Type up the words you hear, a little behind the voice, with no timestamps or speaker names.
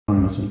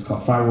this one. It's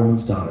called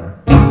Firewoman's Daughter.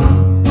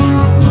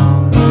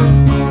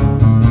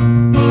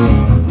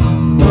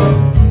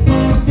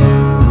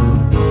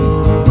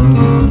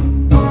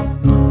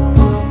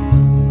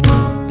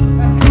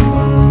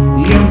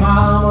 Your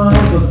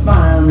mama's a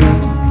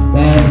fireman,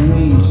 that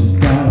means she's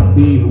gotta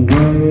be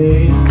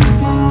away.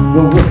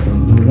 But with a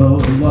little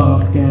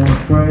luck and a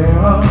prayer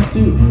or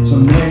two,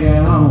 someday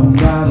get home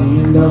by the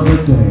end of the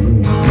day.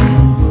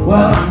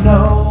 Well, I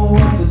know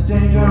it's a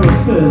dangerous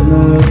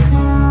business,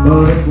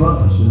 but it's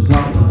what she's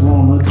always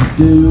wanted to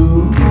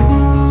do.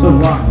 So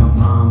while your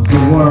mom's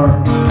at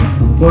work,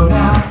 putting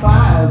out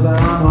fires, I'm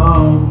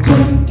home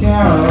taking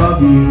care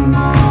of you.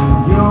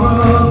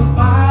 You're a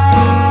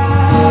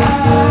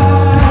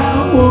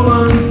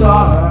firewoman's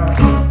daughter.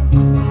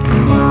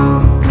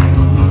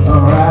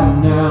 Right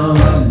now,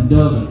 that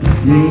doesn't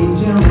mean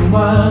too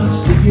much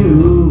to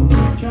you.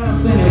 Try and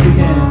sing it if you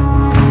can.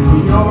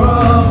 You're a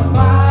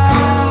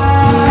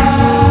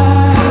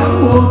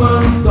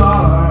firewoman's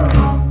daughter.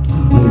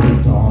 Little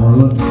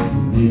darling,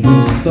 maybe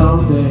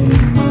someday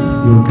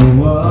you'll grow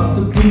up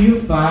to be a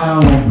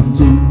firewoman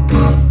too.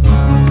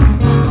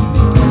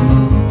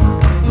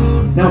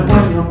 Now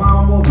when your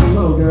mama was a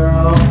little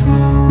girl,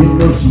 you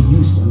know she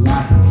used to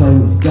like to play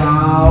with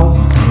dolls.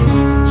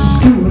 She's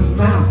doing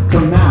mouth to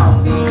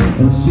mouth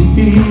and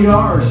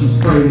CPR. She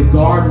sprayed a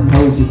garden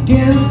hose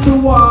against the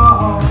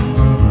wall.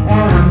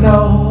 And I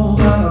know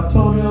that I've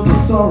told you the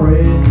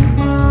story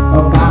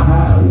about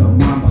how your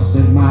mama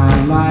saved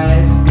my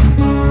life.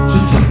 She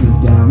took me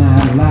down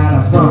that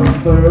ladder from the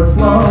 3rd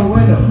floor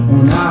window,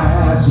 and I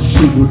asked if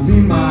she would be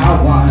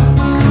my wife.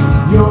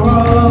 You're a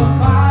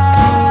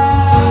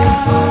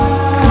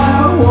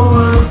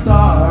firewoman's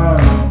daughter.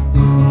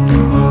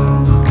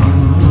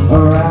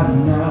 Right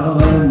now,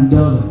 that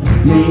doesn't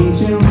mean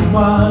too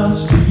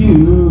much to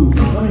you.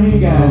 Let me hear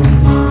you guys.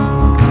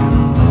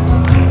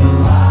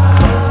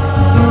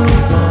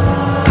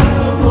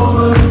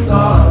 Firewoman's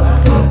daughter,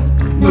 that's it.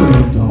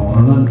 Little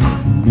darling,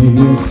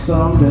 maybe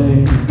someday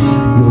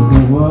you'll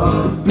grow up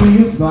to be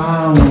a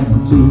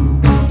firewoman too.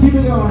 Keep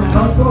it going now,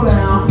 don't slow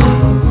down.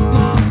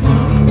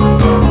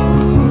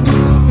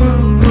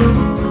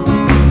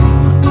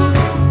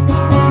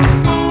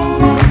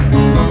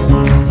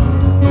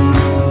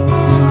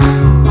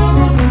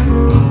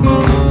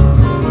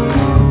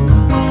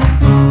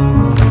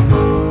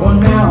 Well,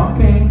 now I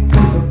can't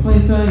take the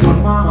place of your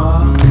mama,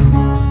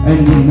 and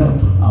you know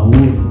I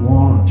wouldn't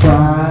want to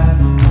try.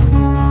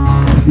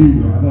 You'd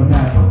rather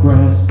have a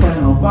breast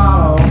than a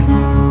bottle.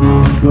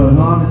 But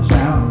honey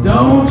child,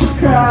 don't you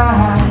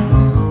cry,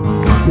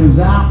 'cause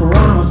I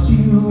promise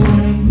you,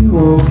 and you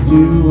will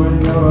too, when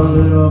you're a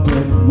little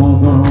bit more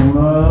grown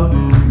up.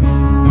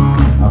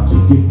 I'll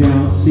take you down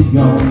to see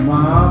your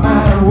mom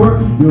at work.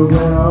 You'll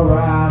get a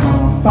ride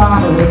on a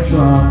fire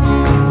truck.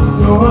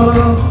 You're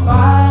a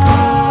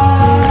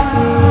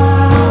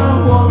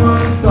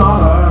firewoman's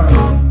daughter.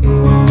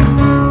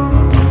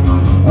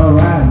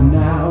 Right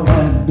now,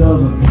 that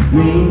doesn't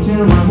mean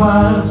too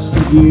much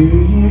to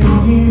you.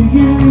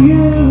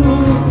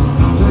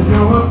 So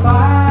you're a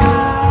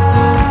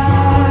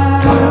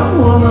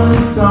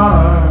firewoman's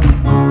daughter.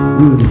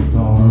 Little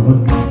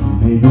darling,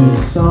 maybe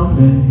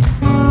someday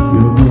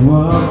you'll grow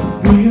up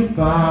to be a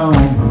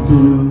firewoman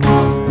too.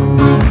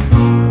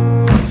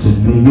 So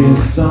maybe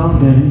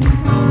someday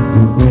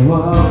you'll grow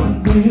up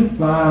to be a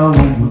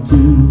firewoman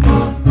too.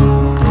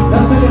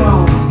 Let's take it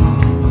on.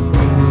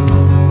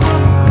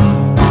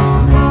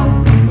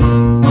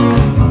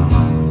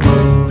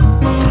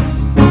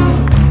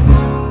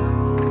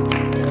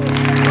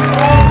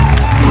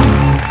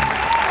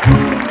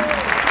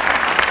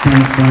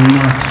 Thanks very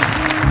much.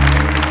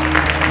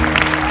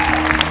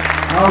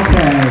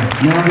 Okay,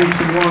 now that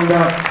you've warmed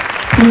up,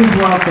 please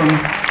welcome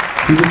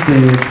to the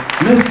stage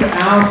Mr.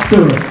 Al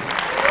Stewart.